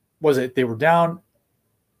 They were down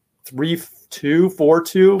 3-2,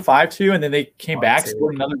 4-2, 5-2, and then they came back,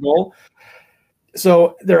 scored another goal.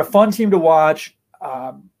 So they're a fun team to watch.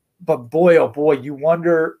 But boy, oh boy, you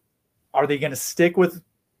wonder, are they going to stick with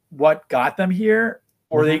what got them here,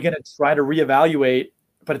 or are they going to try to reevaluate?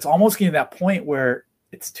 But it's almost getting to that point where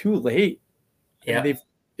it's too late. Yeah,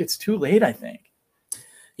 it's too late, I think.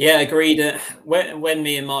 Yeah, agreed. When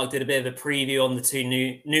me and Mark did a bit of a preview on the two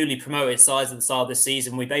newly promoted sides at the start of this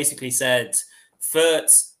season, we basically said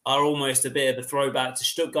Fürth are almost a bit of a throwback to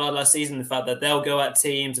Stuttgart last season, the fact that they'll go at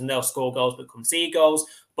teams and they'll score goals but concede goals.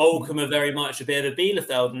 Bochum are very much a bit of a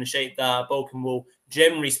Bielefeld in the shape that Bochum will,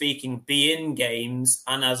 generally speaking, be in games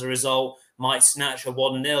and as a result might snatch a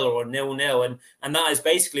 1-0 or a 0-0. And that is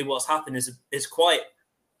basically what's happened. Is quite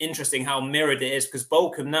interesting how mirrored it is, because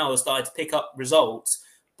Bochum now has started to pick up results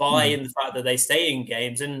by in the fact that they stay in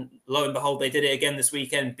games. And lo and behold, they did it again this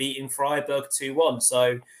weekend, beating Freiburg 2-1.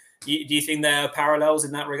 So do you think there are parallels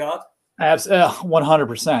in that regard?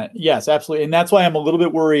 100%. Yes, absolutely. And that's why I'm a little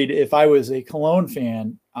bit worried if I was a Cologne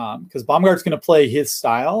fan, because Baumgart's going to play his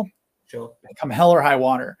style, come hell or high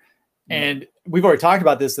water. And we've already talked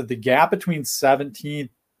about this, that the gap between 17th,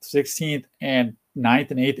 16th, and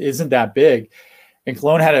 9th and 8th isn't that big. And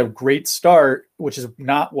Cologne had a great start, which is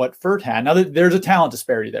not what Fürth had. Now, there's a talent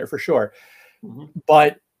disparity there for sure.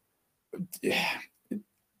 But if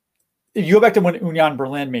you go back to when Union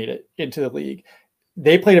Berlin made it into the league,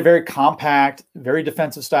 they played a very compact, very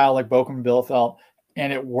defensive style like Bochum and Bielefeld,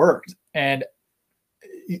 and it worked. And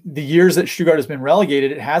the years that Stuttgart has been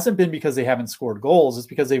relegated, it hasn't been because they haven't scored goals. It's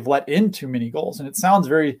because they've let in too many goals. And it sounds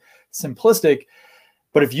very simplistic,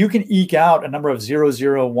 but if you can eke out a number of 0-0,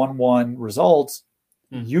 1-1 results,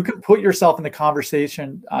 you can put yourself in the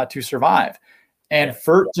conversation to survive. And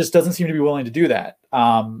Fürth just doesn't seem to be willing to do that.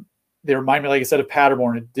 They remind me, like I said, of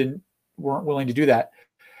Paderborn. Weren't willing to do that.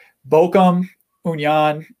 Bochum,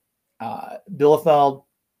 Union, Bielefeld,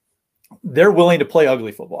 they're willing to play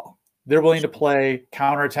ugly football. They're willing to play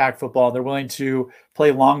counterattack football. They're willing to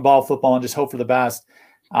play long ball football and just hope for the best.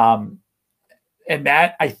 And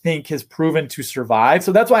that, I think, has proven to survive.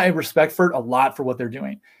 So that's why I respect Fürth a lot for what they're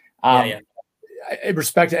doing. I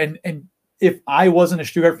respect it. And if I wasn't a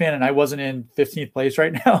Stuttgart fan and I wasn't in 15th place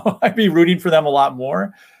right now, I'd be rooting for them a lot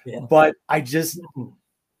more. But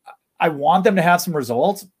I want them to have some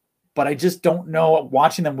results, but I just don't know,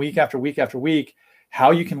 watching them week after week after week, how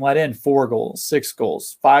you can let in 4 goals, 6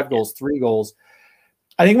 goals, 5 goals, 3 goals.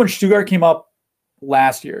 I think when Stuttgart came up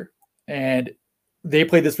last year and they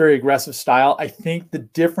played this very aggressive style, I think the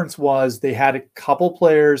difference was they had a couple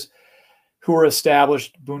players who were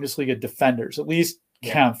established Bundesliga defenders. At least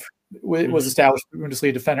Kempf was established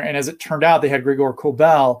Bundesliga defender. And as it turned out, they had Gregor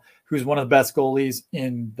Kobel, who's one of the best goalies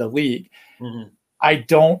in the league. I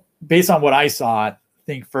don't, based on what I saw,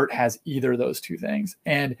 think Fürth has either of those two things.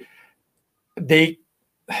 And they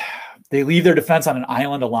leave their defense on an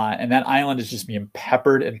island a lot, and that island is just being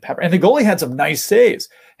peppered. And the goalie had some nice saves,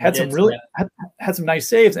 had some nice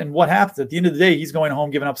saves. And what happens at the end of the day, he's going home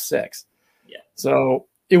giving up 6. So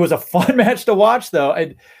it was a fun match to watch, though.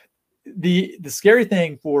 And the scary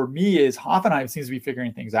thing for me is Hoffenheim seems to be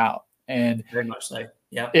figuring things out. And very much so.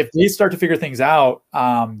 If they start to figure things out,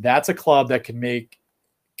 that's a club that can make,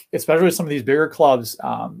 especially some of these bigger clubs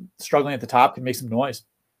struggling at the top, can make some noise.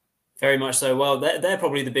 Very much so. Well, they're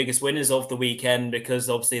probably the biggest winners of the weekend, because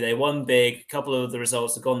obviously they won big. A couple of the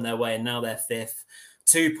results have gone their way, and now they're 5th.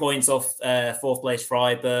 2 points off 4th place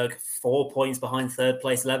Freiburg, 4 points behind 3rd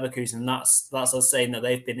place Leverkusen. That's us saying that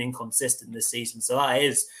they've been inconsistent this season. So that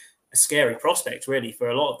is scary prospect really for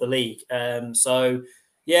a lot of the league. So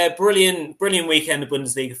yeah, brilliant weekend of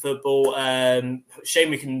Bundesliga football.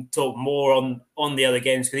 Shame we can talk more on the other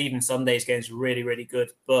games, because even Sunday's games were really, really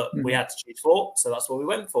good, but we had to choose 4, so that's what we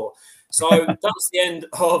went for. So that's the end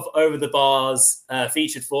of Over the Bar's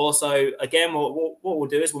featured 4. So again, what we'll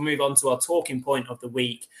do is we'll move on to our talking point of the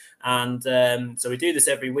week. And so we do this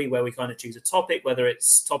every week, where we kind of choose a topic, whether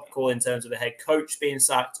it's topical in terms of a head coach being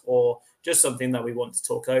sacked or just something that we want to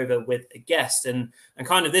talk over with a guest. And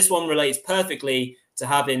kind of this one relates perfectly to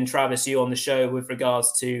having Travis, you on the show with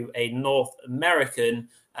regards to a North American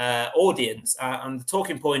audience. And the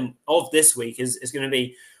talking point of this week is going to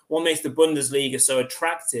be what makes the Bundesliga so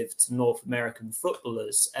attractive to North American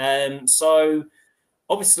footballers. So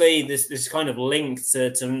obviously this kind of link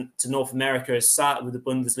to North America has sat with the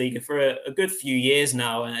Bundesliga for a good few years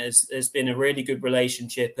now, and it's been a really good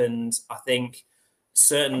relationship. And I think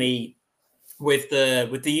certainly with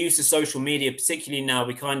the use of social media, particularly now,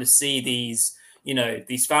 we kind of see these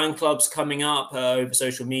fan clubs coming up over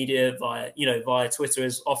social media via Twitter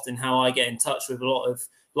is often how I get in touch with a lot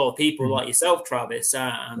of people like yourself, Travis.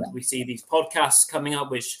 And we see these podcasts coming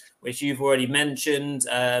up, which you've already mentioned.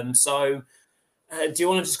 So do you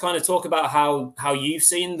want to just kind of talk about how you've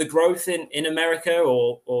seen the growth in America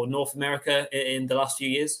or North America in the last few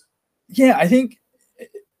years? Yeah, I think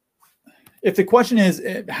if the question is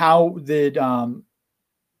how did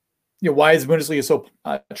why is Bundesliga so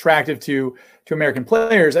attractive to American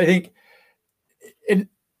players, I think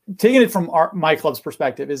taking it from my club's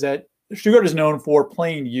perspective is that Stuttgart is known for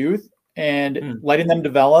playing youth and letting them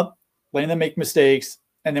develop, letting them make mistakes,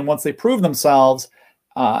 and then once they prove themselves,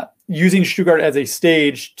 using Stuttgart as a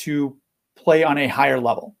stage to play on a higher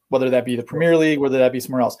level, whether that be the Premier League, whether that be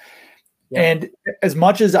somewhere else. Yeah. And as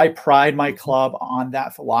much as I pride my club on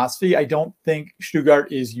that philosophy, I don't think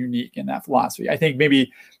Stuttgart is unique in that philosophy. I think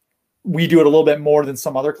maybe we do it a little bit more than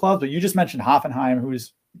some other clubs, but you just mentioned Hoffenheim,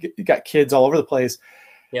 who's got kids all over the place.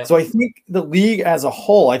 Yeah. So I think the league as a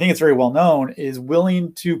whole, I think it's very well known, is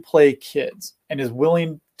willing to play kids and is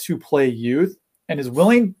willing to play youth and is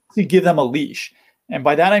willing to give them a leash. And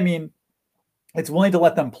by that, I mean, it's willing to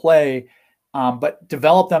let them play, but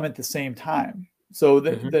develop them at the same time. So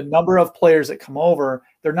the number of players that come over,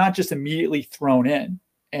 they're not just immediately thrown in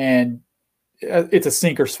and it's a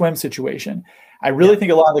sink or swim situation. I really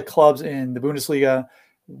think a lot of the clubs in the Bundesliga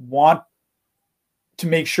want to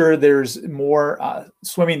make sure there's more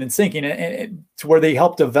swimming than sinking, and to where they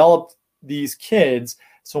help develop these kids.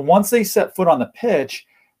 So once they set foot on the pitch,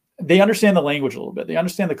 they understand the language a little bit. They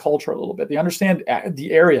understand the culture a little bit. They understand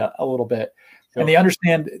the area a little bit, and they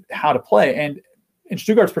understand how to play. And in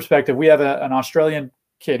Stuttgart's perspective, we have an Australian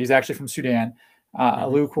kid. He's actually from Sudan,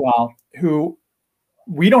 Alou Koual, who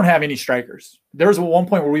we don't have any strikers. There was one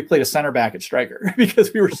point where we played a center back at striker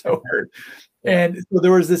because we were so hurt. And so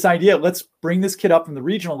there was this idea, let's bring this kid up from the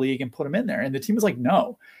regional league and put him in there. And the team was like,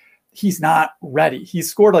 no, he's not ready. He's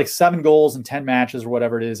scored like 7 goals in 10 matches or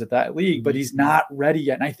whatever it is at that league, but he's not ready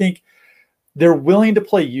yet. And I think they're willing to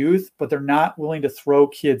play youth, but they're not willing to throw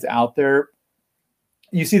kids out there.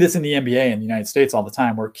 You see this in the NBA in the United States all the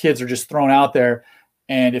time, where kids are just thrown out there,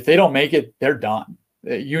 and if they don't make it, they're done.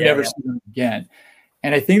 You never see them again.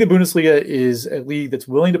 And I think the Bundesliga is a league that's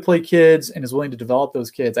willing to play kids and is willing to develop those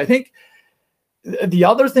kids. I think the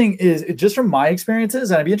other thing is, just from my experiences,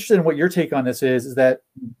 and I'd be interested in what your take on this is that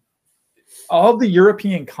of the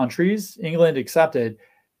European countries, England accepted,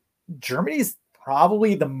 Germany is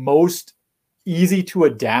probably the most easy to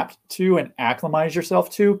adapt to and acclimatize yourself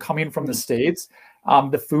to coming from the States.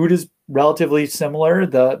 The food is relatively similar.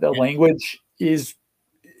 The language is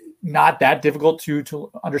not that difficult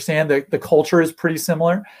to understand. The culture is pretty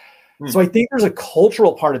similar. So I think there's a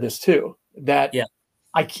cultural part of this too that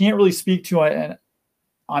I can't really speak to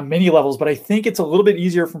on many levels, but I think it's a little bit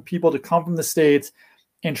easier for people to come from the States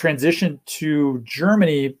and transition to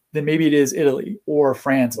Germany than maybe it is Italy or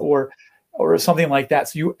France or something like that.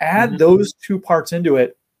 So you add those two parts into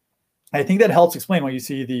it. I think that helps explain why you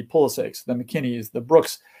see the Pulisics, the McKinneys, the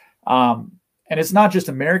Brooks. And it's not just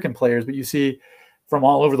American players, but you see from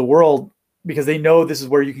all over the world, because they know this is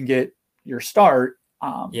where you can get your start.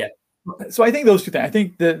 So I think those two things. I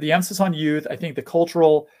think the emphasis on youth, I think the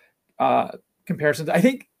cultural comparisons. I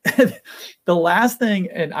think the last thing,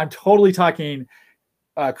 and I'm totally talking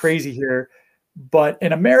crazy here, but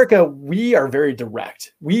in America, we are very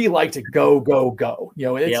direct. We like to go, go, go. You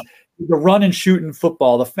know, it's the run and shoot in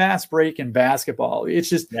football, the fast break in basketball. It's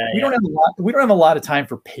just we don't have a lot of time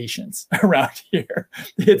for patience around here.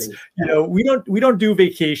 It's we don't do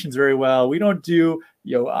vacations very well. We don't do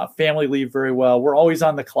family leave very well. We're always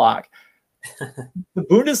on the clock. The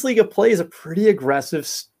Bundesliga plays a pretty aggressive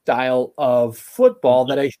style of football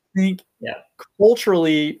that I think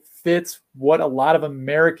culturally fits what a lot of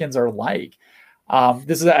Americans are like.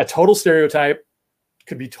 This is a total stereotype,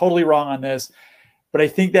 could be totally wrong on this, but I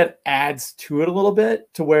think that adds to it a little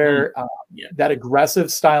bit to where that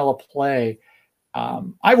aggressive style of play.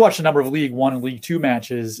 I watched a number of League One and League Two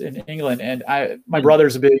matches in England, and my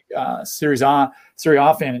brother's a big Serie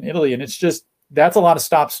A fan in Italy, and it's just that's a lot of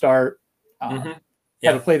stop-start type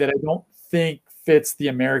of play that I don't think fits the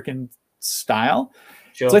American style.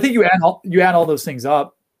 Sure. So I think you add all those things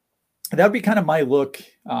up. That would be kind of my look,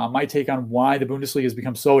 my take on why the Bundesliga has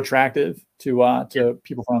become so attractive to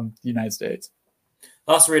people from the United States.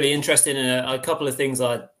 That's really interesting. And a couple of things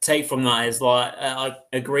I take from that is like I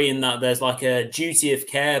agree in that there's like a duty of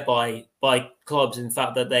care by clubs. In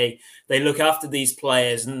fact, that they look after these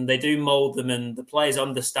players and they do mold them, and the players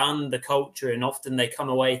understand the culture, and often they come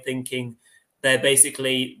away thinking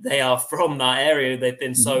they are from that area. They've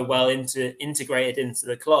been so well integrated into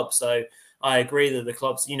the club. So I agree that the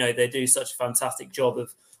clubs, they do such a fantastic job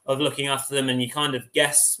of looking after them. And you kind of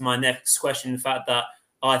guess my next question, in fact, that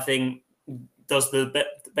I think does the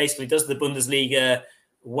Bundesliga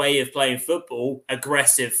way of playing football,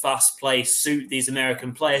 aggressive, fast play, suit these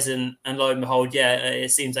American players? And lo and behold,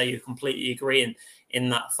 it seems that you completely agree in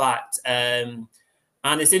that fact. And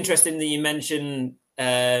it's interesting that you mentioned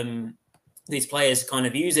these players kind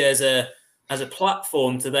of use it as a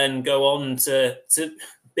platform to then go on to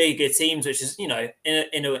bigger teams, which is, in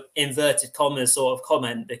a inverted commas sort of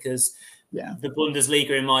comment, because the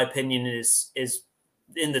Bundesliga, in my opinion, is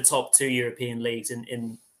in the top two European leagues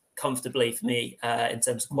in comfortably for me in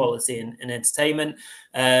terms of quality and entertainment.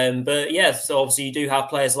 So obviously you do have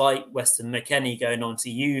players like Weston McKennie going on to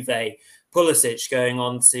Juve, Pulisic going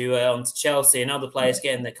on to Chelsea, and other players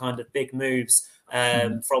getting their kind of big moves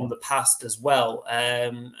from the past as well.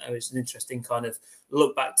 It was an interesting kind of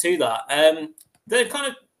look back to that. They're kind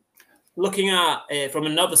of looking at it from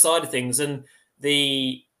another side of things, and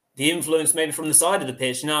the influence maybe from the side of the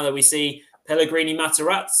pitch now that we see Pellegrini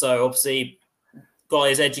Matarazzo obviously got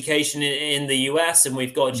his education in the US, and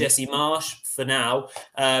we've got Jesse Marsch for now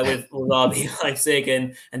with RB Leipzig,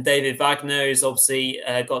 and David Wagner has obviously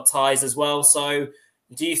got ties as well. So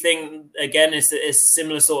do you think, again, it's a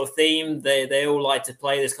similar sort of theme? They all like to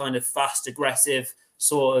play this kind of fast, aggressive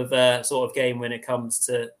sort of game when it comes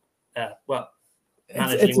to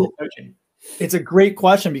managing or coaching? It's a great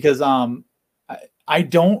question because I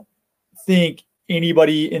don't think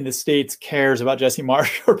anybody in the States cares about Jesse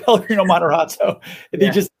Marsch or Pellegrino Matarazzo. They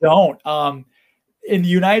just don't. In the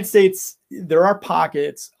United States, there are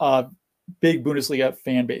pockets of big Bundesliga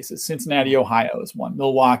fan bases. Cincinnati, Ohio is one.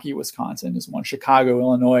 Milwaukee, Wisconsin is one. Chicago,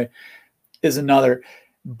 Illinois is another.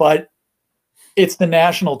 But it's the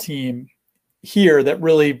national team here that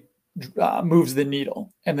really moves the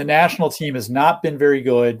needle. And the national team has not been very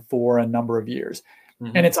good for a number of years.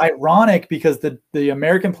 And it's ironic because the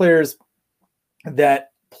American players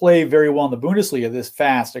that play very well in the Bundesliga, this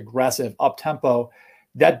fast, aggressive, up-tempo,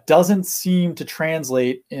 that doesn't seem to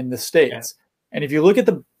translate in the States. And if you look at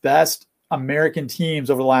the best American teams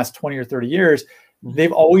over the last 20 or 30 years,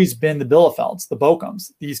 they've always been the Bielefelds, the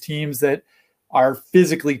Bochums, these teams that are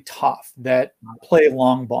physically tough, that play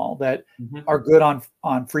long ball, that are good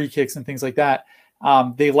on free kicks and things like that.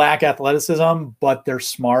 They lack athleticism, but they're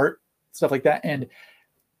smart, stuff like that. And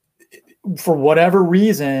for whatever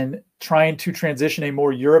reason, trying to transition a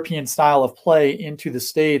more European style of play into the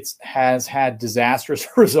States has had disastrous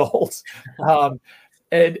results.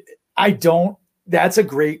 And that's a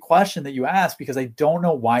great question that you asked, because I don't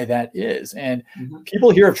know why that is. And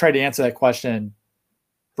people here have tried to answer that question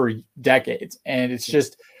for decades. And it's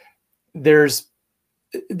just, there was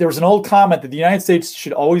an old comment that the United States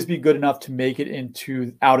should always be good enough to make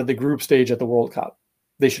it out of the group stage at the World Cup.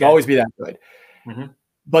 They should always be that good.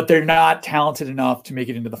 But they're not talented enough to make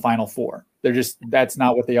it into the Final Four. That's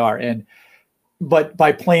not what they are. But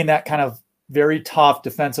by playing that kind of very tough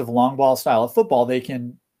defensive long ball style of football, they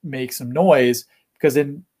can make some noise, because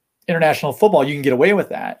in international football, you can get away with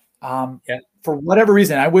that. For whatever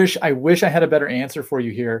reason, I wish I had a better answer for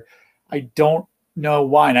you here. I don't know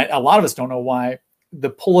why. And a lot of us don't know why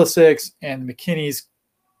the Pulisics and McKinneys,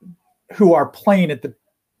 who are playing at the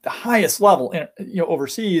highest level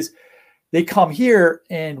overseas, they come here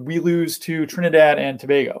and we lose to Trinidad and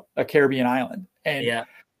Tobago, a Caribbean island. And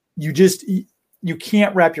you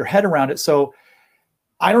can't wrap your head around it. So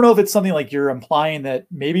I don't know if it's something like you're implying that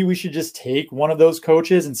maybe we should just take one of those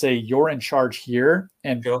coaches and say, you're in charge here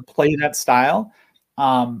and play that style.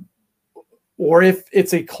 Or if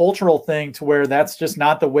it's a cultural thing to where that's just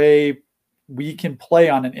not the way we can play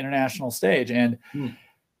on an international stage. And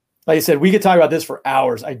like I said, we could talk about this for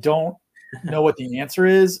hours. I don't know what the answer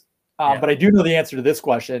is, but I do know the answer to this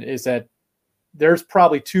question is that there's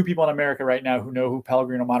probably 2 people in America right now who know who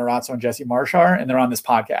Pellegrino Matarazzo and Jesse Marsh are, and they're on this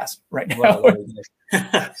podcast right now.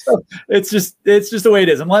 So it's just the way it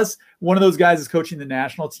is. Unless one of those guys is coaching the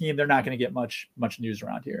national team, they're not going to get much news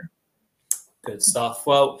around here. Good stuff.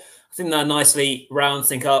 Well, I think that nicely rounds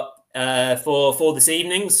things up for this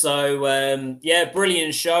evening. So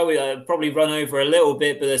brilliant show. We probably run over a little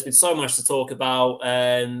bit, but there's been so much to talk about.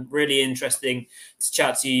 Really interesting to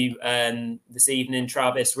chat to you this evening,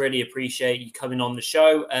 Travis. Really appreciate you coming on the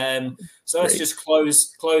show. So let's just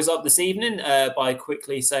close up this evening by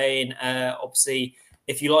quickly saying, obviously,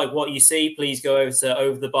 if you like what you see, please go over to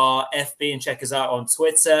Over the Bar FB and check us out on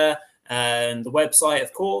Twitter. And the website,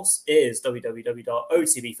 of course, is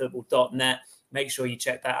www.otbfootball.net. Make sure you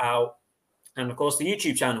check that out. And, of course, the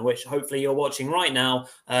YouTube channel, which hopefully you're watching right now.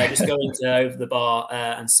 Just go into Over the Bar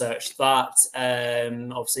and search that.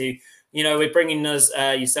 Obviously, we're bringing us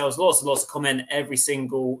yourselves lots of comment every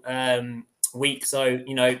single week. So,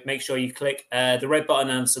 make sure you click the red button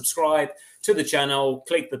and subscribe to the channel.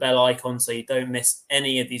 Click the bell icon so you don't miss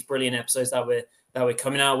any of these brilliant episodes that we're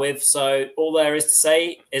coming out with. So all there is to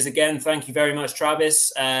say is, again, thank you very much,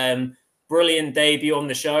 Travis. Brilliant debut on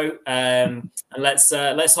the show. And let's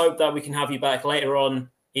hope that we can have you back later on,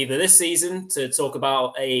 either this season to talk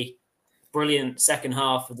about a brilliant second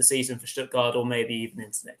half of the season for Stuttgart, or maybe even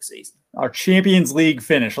into next season. Our Champions League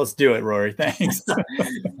finish. Let's do it, Rory. Thanks. I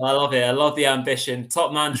love it. I love the ambition.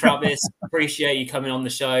 Top man, Travis. Appreciate you coming on the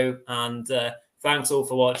show. And thanks all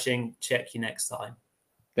for watching. Check you next time.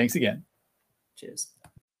 Thanks again. Cheers.